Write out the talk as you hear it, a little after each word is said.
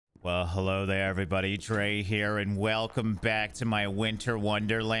Well, hello there, everybody. Drae here, and welcome back to my winter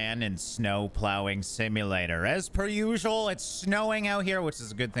wonderland and snow plowing simulator. As per usual, it's snowing out here, which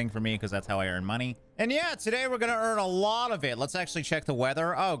is a good thing for me because that's how I earn money. And yeah, today we're going to earn a lot of it. Let's actually check the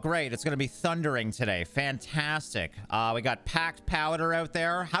weather. Oh, great. It's going to be thundering today. Fantastic. We got packed powder out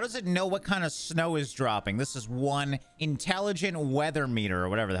there. How does it know what kind of snow is dropping? This is one intelligent weather meter, or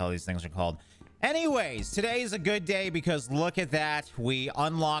whatever the hell these things are called. Anyways, today's a good day because look at that. We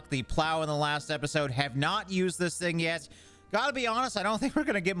unlocked the plow in the last episode. Have not used this thing yet. Gotta be honest, I don't think we're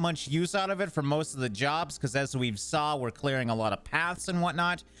gonna get much use out of it for most of the jobs because as we've saw, we're clearing a lot of paths and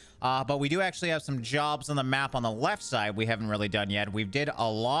whatnot. But we do actually have some jobs on the map on the left side we haven't really done yet. We did a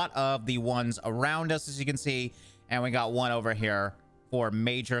lot of the ones around us, as you can see, and we got one over here for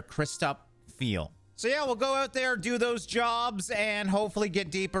Major Kristup Field. So yeah, we'll go out there, do those jobs, and hopefully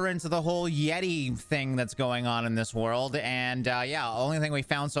get deeper into the whole Yeti thing that's going on in this world. And yeah, only thing we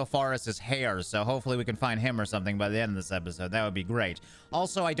found so far is his hair. So hopefully we can find him or something by the end of this episode. That would be great.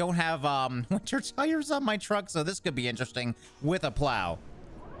 Also, I don't have winter tires on my truck, so this could be interesting with a plow.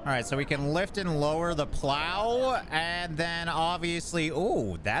 All right, so we can lift and lower the plow. And then obviously,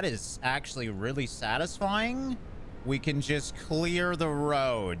 oh, that is actually really satisfying. We can just clear the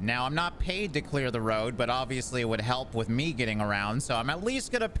road. Now, I'm not paid to clear the road, but obviously it would help with me getting around. So I'm at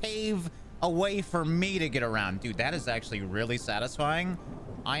least going to pave a way for me to get around. Dude, that is actually really satisfying.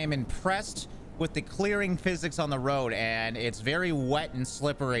 I am impressed with the clearing physics on the road, and it's very wet and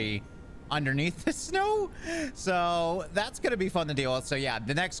slippery underneath the snow. So that's going to be fun to deal with. So yeah,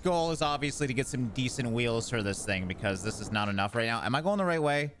 the next goal is obviously to get some decent wheels for this thing because this is not enough right now. Am I going the right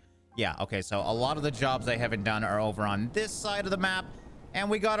way? Yeah, okay, so a lot of the jobs I haven't done are over on this side of the map. And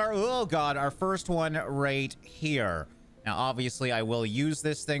we got our, oh god, our first one right here. Now, obviously, I will use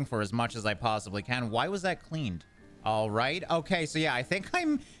this thing for as much as I possibly can. Why was that cleaned? All right, okay, so yeah, I think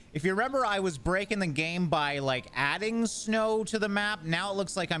if you remember, I was breaking the game by, like, adding snow to the map. Now it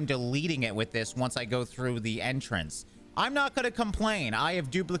looks like I'm deleting it with this once I go through the entrance. I'm not going to complain. I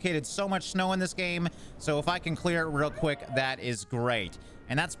have duplicated so much snow in this game, so if I can clear it real quick, that is great.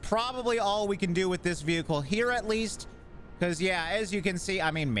 And that's probably all we can do with this vehicle here, at least. Because, yeah, as you can see, I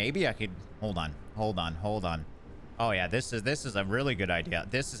mean, maybe I could... Hold on. Oh, yeah, this is a really good idea.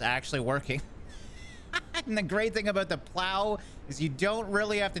 This is actually working. And the great thing about the plow is you don't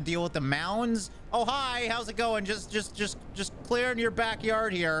really have to deal with the mounds. Oh, hi. How's it going? Just clearing your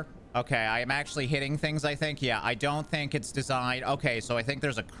backyard here. Okay, I am actually hitting things, I think. Yeah, I don't think it's designed. Okay, so I think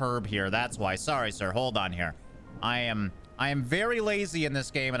there's a curb here. That's why. Sorry, sir. Hold on here. I am very lazy in this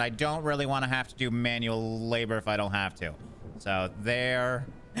game, and I don't really want to have to do manual labor if I don't have to. So there.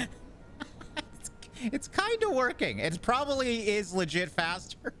 It's kind of working. It probably is legit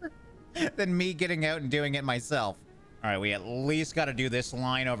faster than me getting out and doing it myself. All right, we at least got to do this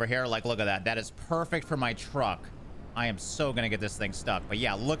line over here. Like, look at that. That is perfect for my truck. I am so going to get this thing stuck. But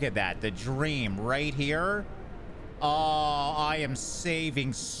yeah, look at that. The dream right here. Oh, I am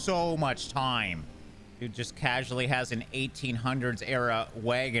saving so much time. Dude just casually has an 1800s era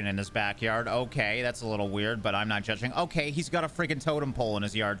wagon in his backyard. Okay, that's a little weird, but I'm not judging. Okay, he's got a freaking totem pole in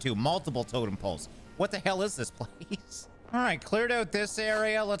his yard, too. Multiple totem poles. What the hell is this place? All right, cleared out this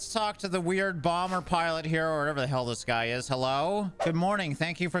area. Let's talk to the weird bomber pilot here, or whatever the hell this guy is. Hello? Good morning.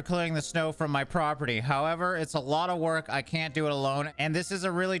 Thank you for clearing the snow from my property. However, it's a lot of work. I can't do it alone, and this is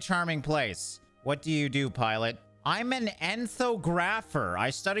a really charming place. What do you do, pilot? I'm an ethnographer. I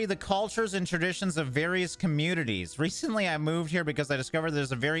study the cultures and traditions of various communities. Recently, I moved here because I discovered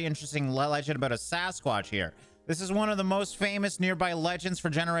there's a very interesting legend about a Sasquatch here. This is one of the most famous nearby legends for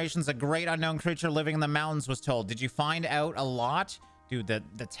generations. A great unknown creature living in the mountains was told. Did you find out a lot? Dude,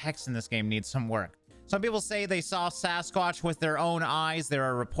 the text in this game needs some work. Some people say they saw Sasquatch with their own eyes. There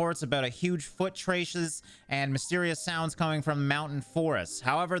are reports about a huge foot traces and mysterious sounds coming from mountain forests.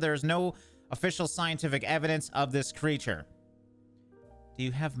 However, there's no official scientific evidence of this creature. Do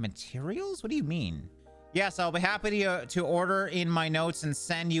you have materials? What do you mean? Yes, I'll be happy to order in my notes and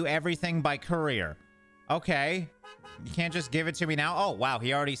send you everything by courier. Okay. You can't just give it to me now. Oh, wow.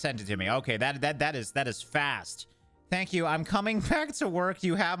 He already sent it to me. Okay, that is fast. Thank you. I'm coming back to work.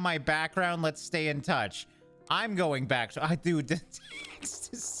 You have my background. Let's stay in touch. I'm going back to... Dude, the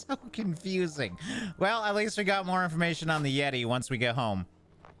text is so confusing. Well, at least we got more information on the Yeti once we get home.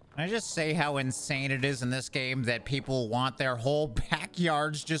 Can I just say how insane it is in this game that people want their whole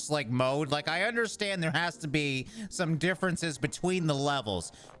backyards just like mowed? Like, I understand there has to be some differences between the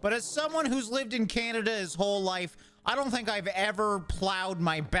levels, but as someone who's lived in Canada his whole life, I don't think I've ever plowed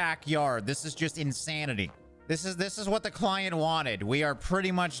my backyard. This is just insanity. This is what the client wanted. We are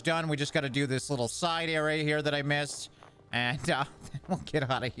pretty much done. We just got to do this little side area here that I missed. And then we'll get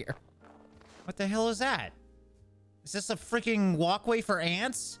out of here. What the hell is that? Is this a freaking walkway for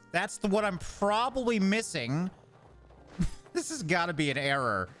ants? That's what I'm probably missing. This has got to be an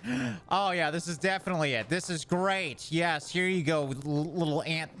error. Oh, yeah, this is definitely it. This is great. Yes, here you go, little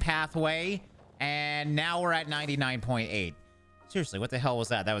ant pathway. And now we're at 99.8. Seriously, what the hell was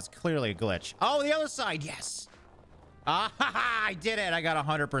that? That was clearly a glitch. Oh, the other side, yes. Ah, I did it. I got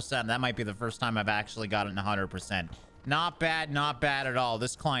 100%. That might be the first time I've actually gotten 100%. Not bad at all.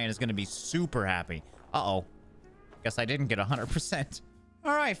 This client is going to be super happy. Uh-oh. Guess I didn't get 100%.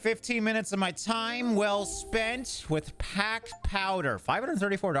 All right, 15 minutes of my time well spent with packed powder.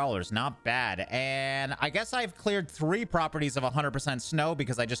 $534, not bad. And I guess I've cleared 3 properties of 100% snow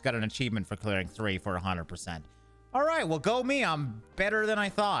because I just got an achievement for clearing 3 for 100%. All right, well, go me. I'm better than I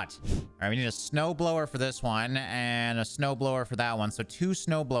thought. All right, we need a snow blower for this one and a snow blower for that one. So 2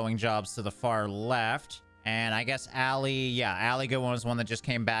 snow blowing jobs to the far left. And I guess Allie, yeah, Allie Good One was one that just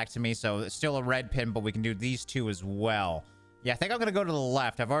came back to me. So it's still a red pin, but we can do these 2 as well. Yeah, I think I'm going to go to the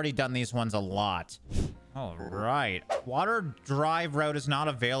left. I've already done these ones a lot. All right. Water Drive Road is not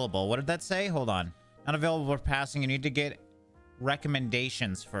available. What did that say? Hold on. Not available for passing. You need to get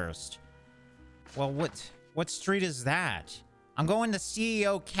recommendations first. Well, what street is that? I'm going to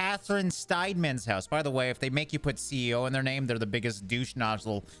CEO Catherine Steidman's house. By the way, if they make you put CEO in their name, they're the biggest douche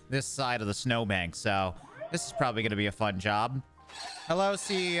nozzle this side of the snowbank. So this is probably going to be a fun job. Hello,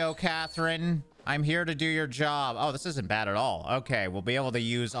 CEO Catherine. I'm here to do your job. Oh, this isn't bad at all. Okay, we'll be able to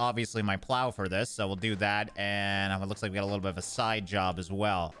use, obviously, my plow for this. So we'll do that. And it looks like we got a little bit of a side job as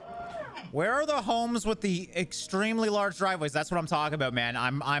well. Where are the homes with the extremely large driveways? That's what I'm talking about, man.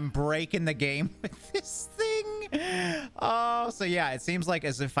 I'm breaking the game with this thing. Oh, so yeah, it seems like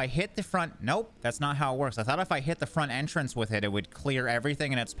as if I hit the front... Nope, that's not how it works. I thought if I hit the front entrance with it, it would clear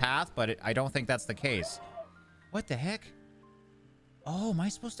everything in its path, but I don't think that's the case. What the heck? Oh, am I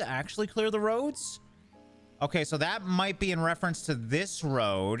supposed to actually clear the roads? Okay, so that might be in reference to this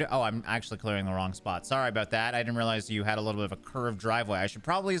road. Oh, I'm actually clearing the wrong spot. Sorry about that. I didn't realize you had a little bit of a curved driveway. I should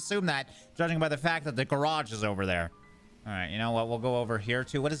probably assume that, judging by the fact that the garage is over there. All right, you know what? We'll go over here,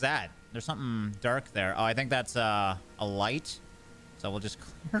 too. What is that? There's something dark there. Oh, I think that's a light. So we'll just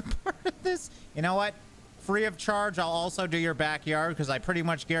clear part of this. You know what? Free of charge, I'll also do your backyard, because I pretty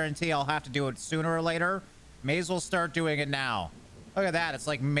much guarantee I'll have to do it sooner or later. May as well start doing it now. Look at that. It's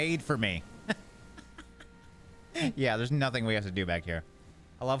like made for me. Yeah, there's nothing we have to do back here.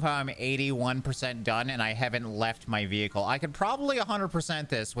 I love how I'm 81% done and I haven't left my vehicle. I could probably 100%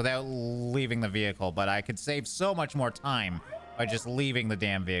 this without leaving the vehicle, but I could save so much more time by just leaving the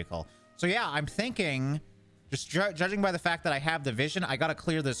damn vehicle. So yeah, I'm thinking, just judging by the fact that I have the vision, I got to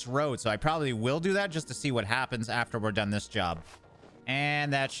clear this road. So I probably will do that just to see what happens after we're done this job.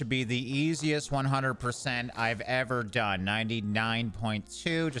 And that should be the easiest 100% I've ever done.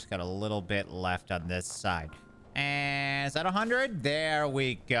 99.2. Just got a little bit left on this side. And is that 100? There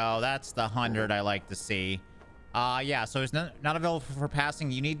we go. That's the 100 I like to see. Yeah, so it's not available for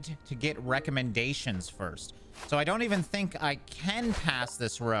passing. You need to get recommendations first. So I don't even think I can pass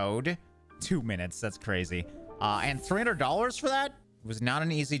this road. 2 minutes. That's crazy. And $300 for that? It was not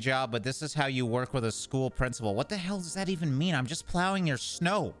an easy job, but this is how you work with a school principal. What the hell does that even mean? I'm just plowing your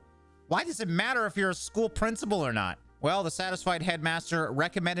snow. Why does it matter if you're a school principal or not? Well, the satisfied headmaster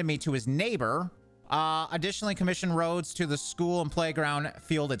recommended me to his neighbor. Additionally, commission roads to the school and playground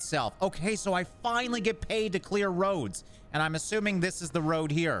field itself. Okay, so I finally get paid to clear roads. And I'm assuming this is the road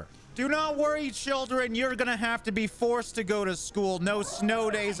here. Do not worry, children. You're going to have to be forced to go to school. No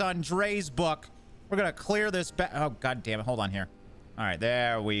snow days on Drae's book. We're going to clear this back. Oh, God damn it. Hold on here. All right,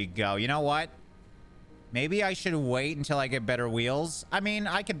 there we go. You know what? Maybe I should wait until I get better wheels. I mean,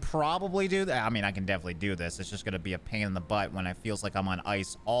 I could probably do that. I mean, I can definitely do this. It's just going to be a pain in the butt when it feels like I'm on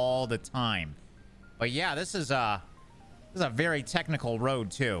ice all the time. But yeah, this is a very technical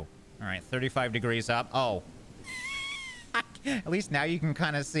road too. All right, 35 degrees up. Oh, at least now you can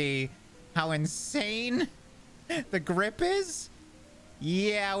kind of see how insane the grip is.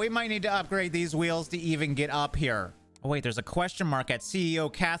 Yeah, we might need to upgrade these wheels to even get up here. Oh wait, there's a question mark at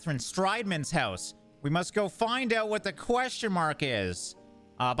CEO Catherine Steidman's house. We must go find out what the question mark is.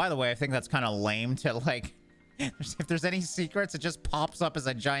 By the way, I think that's kind of lame to like... If there's any secrets, it just pops up as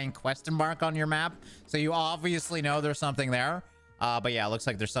a giant question mark on your map. So you obviously know there's something there. But yeah, it looks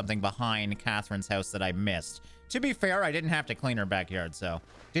like there's something behind Catherine's house that I missed. To be fair, I didn't have to clean her backyard, so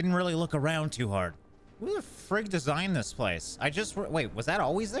didn't really look around too hard. Who the frig designed this place? Wait, was that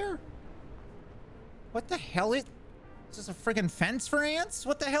always there? What the hell is this? A friggin' fence for ants?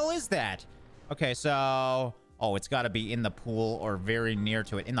 What the hell is that? Okay, so... Oh, it's got to be in the pool or very near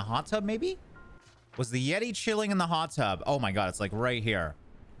to it. In the hot tub, maybe? Was the Yeti chilling in the hot tub? Oh my god, it's like right here.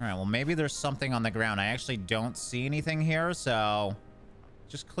 All right, well, maybe there's something on the ground. I actually don't see anything here, so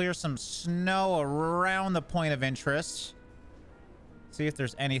just clear some snow around the point of interest. See if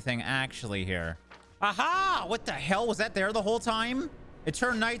there's anything actually here. Aha! What the hell? Was that there the whole time? It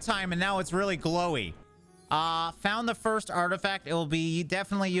turned nighttime and now it's really glowy. Found the first artifact. It will be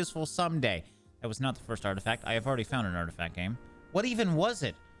definitely useful someday. That was not the first artifact. I have already found an artifact game. What even was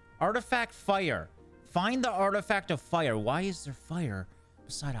it? Artifact fire. Find the artifact of fire. Why is there fire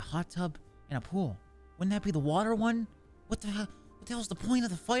beside a hot tub and a pool? Wouldn't that be the water one? What the hell's the point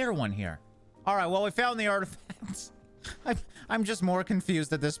of the fire one here? All right, well, we found the artifacts. I'm just more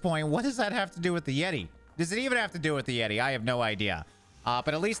confused at this point. What does that have to do with the Yeti? Does it even have to do with the Yeti? I have no idea. But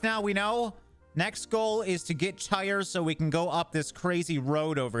at least now we know. Next goal is to get tires so we can go up this crazy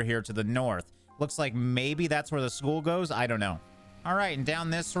road over here to the north. Looks like maybe that's where the school goes. I don't know. All right, and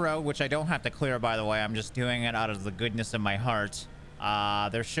down this road, which I don't have to clear, by the way. I'm just doing it out of the goodness of my heart.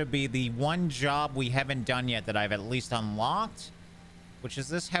 There should be the one job we haven't done yet that I've at least unlocked, which is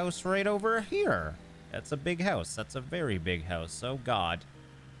this house right over here. That's a big house. That's a very big house. Oh, God.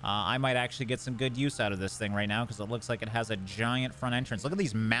 I might actually get some good use out of this thing right now because it looks like it has a giant front entrance. Look at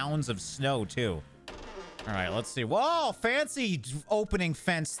these mounds of snow, too. All right, let's see. Whoa, fancy opening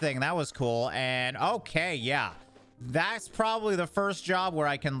fence thing. That was cool. And, okay, yeah. That's probably the first job where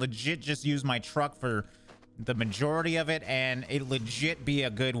I can legit just use my truck for the majority of it, and it legit be a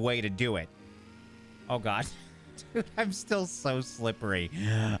good way to do it. Oh, God. Dude, I'm still so slippery.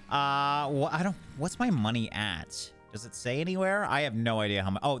 What's my money at? Does it say anywhere? I have no idea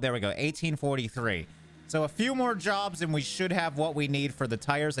how much. Oh, there we go. 1843. So a few more jobs and we should have what we need for the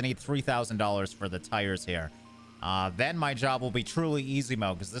tires. I need $3,000 for the tires here. Then my job will be truly easy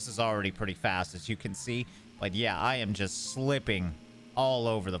mode because this is already pretty fast, as you can see. But yeah, I am just slipping all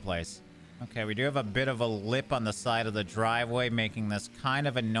over the place. Okay, we do have a bit of a lip on the side of the driveway, making this kind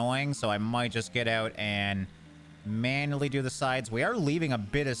of annoying. So I might just get out and manually do the sides. We are leaving a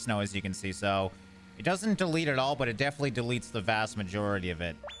bit of snow, as you can see, so it doesn't delete it all, but it definitely deletes the vast majority of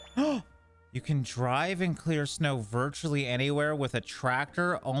it. You can drive and clear snow virtually anywhere with a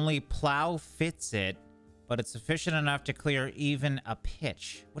tractor. Only plow fits it, but it's sufficient enough to clear even a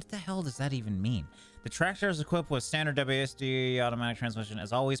pitch. What the hell does that even mean? The tractor is equipped with standard WSD automatic transmission.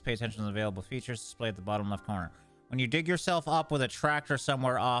 As always, pay attention to the available features displayed at the bottom left corner. When you dig yourself up with a tractor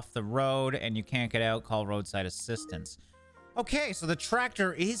somewhere off the road and you can't get out, call roadside assistance. Okay, so the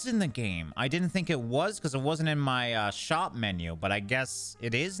tractor is in the game. I didn't think it was because it wasn't in my shop menu, but I guess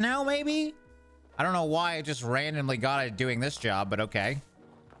it is now, maybe? I don't know why I just randomly got it doing this job, but okay.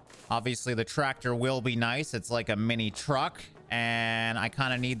 Obviously, the tractor will be nice. It's like a mini truck, and I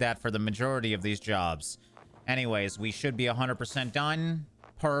kind of need that for the majority of these jobs. Anyways, we should be 100% done.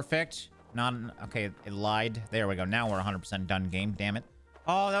 Perfect. Okay, it lied. There we go. Now we're 100% done game. Damn it.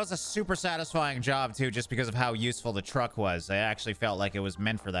 Oh, that was a super satisfying job, too, just because of how useful the truck was. I actually felt like it was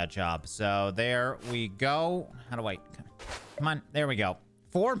meant for that job. So there we go. How do I... Come on. There we go.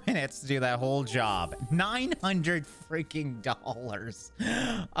 4 minutes to do that whole job. $900 freaking dollars.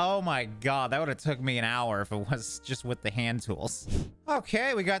 Oh my god, that would have took me an hour if it was just with the hand tools.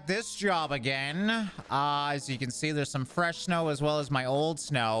 Okay, we got this job again. As you can see, there's some fresh snow as well as my old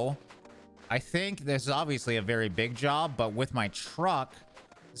snow. I think this is obviously a very big job, but with my truck,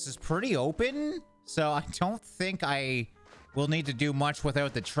 this is pretty open. So I don't think I will need to do much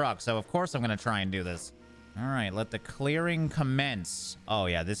without the truck. So of course I'm going to try and do this. All right, let the clearing commence. Oh,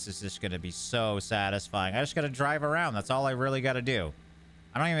 yeah, this is just going to be so satisfying. I just got to drive around. That's all I really got to do.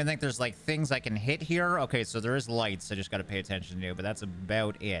 I don't even think there's, like, things I can hit here. Okay, so there is lights I just got to pay attention to, but that's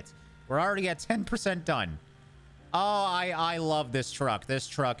about it. We're already at 10% done. Oh, I love this truck. This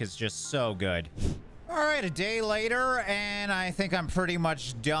truck is just so good. All right, a day later, and I think I'm pretty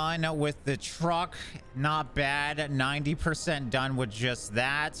much done with the truck. Not bad. 90% done with just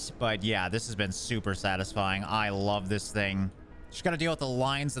that. But yeah, this has been super satisfying. I love this thing. Just got to deal with the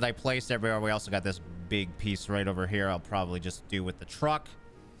lines that I placed everywhere. We also got this big piece right over here. I'll probably just do with the truck.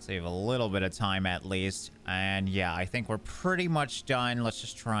 Save a little bit of time at least. And yeah, I think we're pretty much done. Let's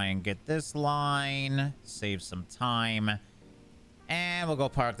just try and get this line. Save some time. And we'll go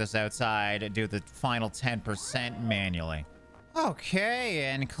park this outside and do the final 10% manually. Okay,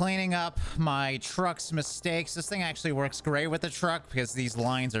 and cleaning up my truck's mistakes. This thing actually works great with the truck because these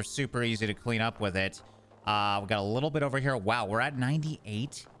lines are super easy to clean up with it. We got a little bit over here. Wow, we're at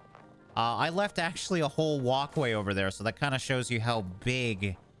 98. I left actually a whole walkway over there, so that kind of shows you how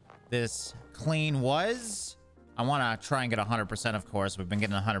big this clean was. I want to try and get 100%, of course. We've been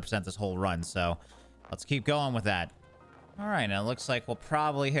getting 100% this whole run, so let's keep going with that. All right, and it looks like we'll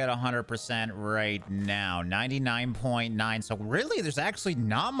probably hit 100% right now. 99.9. So really, there's actually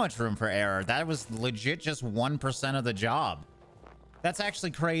not much room for error. That was legit just 1% of the job. That's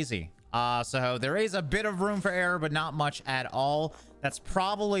actually crazy. So there is a bit of room for error, but not much at all. That's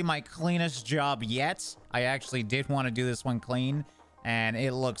probably my cleanest job yet. I actually did want to do this one clean, and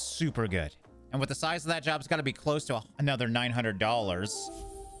it looks super good. And with the size of that job, it's got to be close to another $900.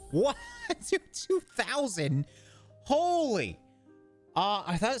 What? 2,000? Holy.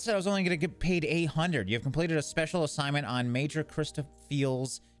 I thought it said I was only going to get paid 800. You have completed a special assignment on Major Krista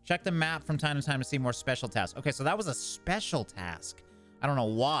Fields. Check the map from time to time to see more special tasks. Okay, so that was a special task. I don't know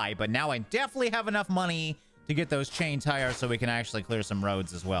why, but now I definitely have enough money to get those chain tires so we can actually clear some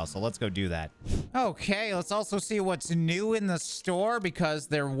roads as well. So let's go do that. Okay, let's also see what's new in the store because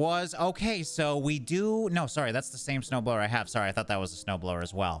there was... Okay, so we do... No, sorry, that's the same snowblower I have. Sorry, I thought that was a snowblower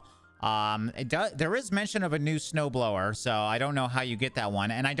as well. There is mention of a new snowblower, so I don't know how you get that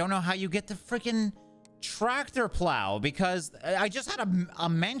one. And I don't know how you get the freaking tractor plow because I just had a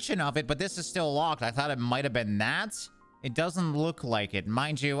mention of it, but this is still locked. I thought it might have been that. It doesn't look like it.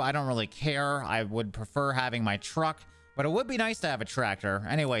 Mind you, I don't really care. I would prefer having my truck, but it would be nice to have a tractor.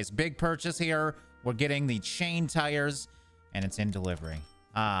 Anyways, big purchase here. We're getting the chain tires, and it's in delivery.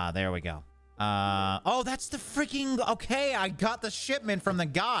 Ah, there we go. Oh, that's the freaking... Okay, I got the shipment from the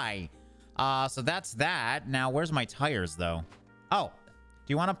guy. So that's that. Now, where's my tires, though? Oh,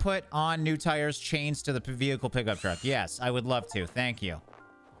 do you want to put on new tires, chains to the vehicle pickup truck? Yes, I would love to. Thank you.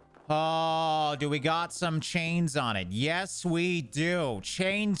 Oh, do we got some chains on it? Yes, we do.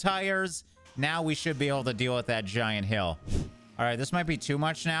 Chain tires. Now we should be able to deal with that giant hill. All right, this might be too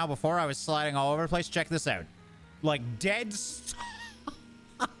much now. Before I was sliding all over the place. Check this out. Like dead stop.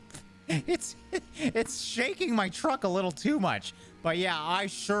 It's shaking my truck a little too much. But yeah, I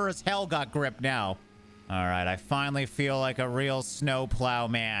sure as hell got grip now. All right, I finally feel like a real snowplow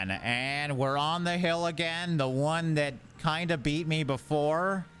man. And we're on the hill again. The one that kind of beat me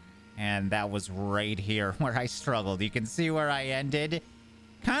before. And that was right here where I struggled. You can see where I ended.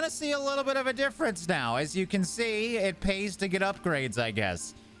 Kind of see a little bit of a difference now. As you can see, it pays to get upgrades, I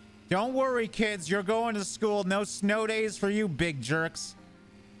guess. Don't worry, kids. You're going to school. No snow days for you, big jerks.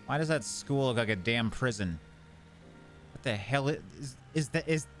 Why does that school look like a damn prison? What the hell is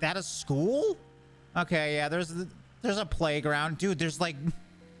that a school? Okay, yeah, there's a playground. Dude, there's like...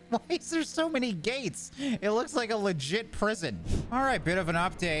 Why is there so many gates? It looks like a legit prison. All right, bit of an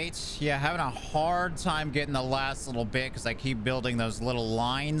update. Yeah, having a hard time getting the last little bit because I keep building those little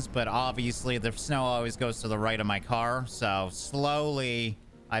lines, but obviously the snow always goes to the right of my car. So slowly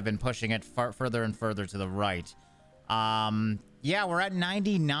I've been pushing it further and further to the right. Yeah, we're at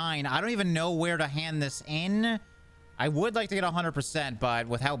 99. I don't even know where to hand this in. I would like to get 100%, but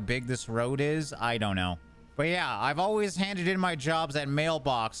with how big this road is, I don't know. But yeah, I've always handed in my jobs at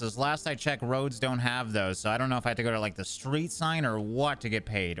mailboxes. Last I checked, roads don't have those. So I don't know if I have to go to like the street sign or what to get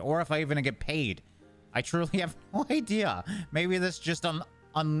paid. Or if I even get paid. I truly have no idea. Maybe this just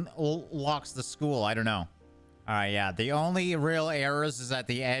unlocks the school. I don't know. All right, yeah. The only real errors is at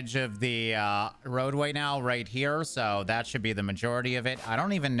the edge of the roadway now right here. So that should be the majority of it. I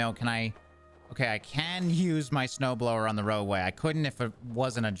don't even know. Can I... Okay, I can use my snowblower on the roadway. I couldn't if it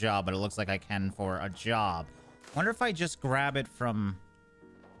wasn't a job, but it looks like I can for a job. Wonder if I just grab it from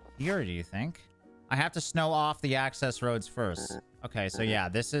here, do you think? I have to snow off the access roads first. Okay, so yeah,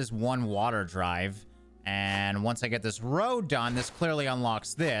 this is one water drive. And once I get this road done, this clearly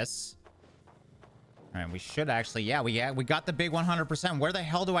unlocks this. All right, we should actually... Yeah, we got the big 100%. Where the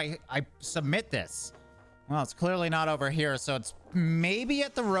hell do I submit this? Well, it's clearly not over here, so it's maybe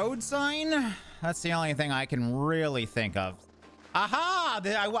at the road sign? That's the only thing I can really think of. Aha!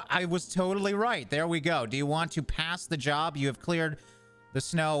 I was totally right. There we go. Do you want to pass the job? You have cleared the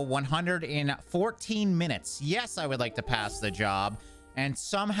snow 114 minutes. Yes, I would like to pass the job. And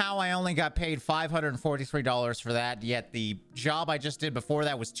somehow I only got paid $543 for that, yet the job I just did before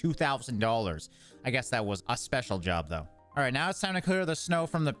that was $2,000. I guess that was a special job, though. All right, now it's time to clear the snow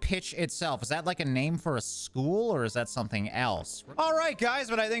from the pitch itself. Is that like a name for a school or is that something else? All right, guys,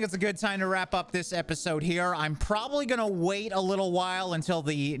 but I think it's a good time to wrap up this episode here. I'm probably going to wait a little while until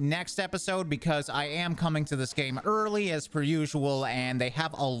the next episode because I am coming to this game early as per usual, and they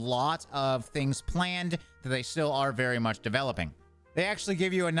have a lot of things planned that they still are very much developing. They actually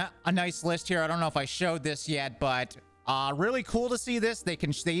give you a nice list here. I don't know if I showed this yet, but... really cool to see this. They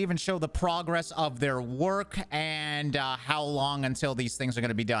even show the progress of their work and how long until these things are going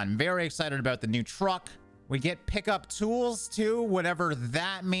to be done. Very excited about the new truck. We get pickup tools too, whatever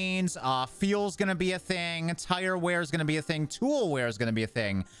that means. Fuel's going to be a thing. Tire wear is going to be a thing. Tool wear is going to be a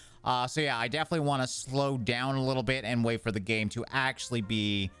thing. So yeah, I definitely want to slow down a little bit and wait for the game to actually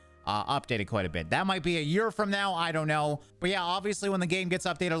be updated quite a bit. That might be a year from now, I don't know. But yeah, obviously when the game gets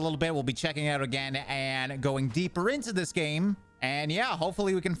updated a little bit, we'll be checking it out again and going deeper into this game. And yeah,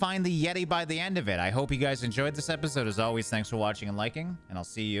 hopefully we can find the Yeti by the end of it. I hope you guys enjoyed this episode. As always, thanks for watching and liking, and I'll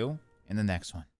see you in the next one.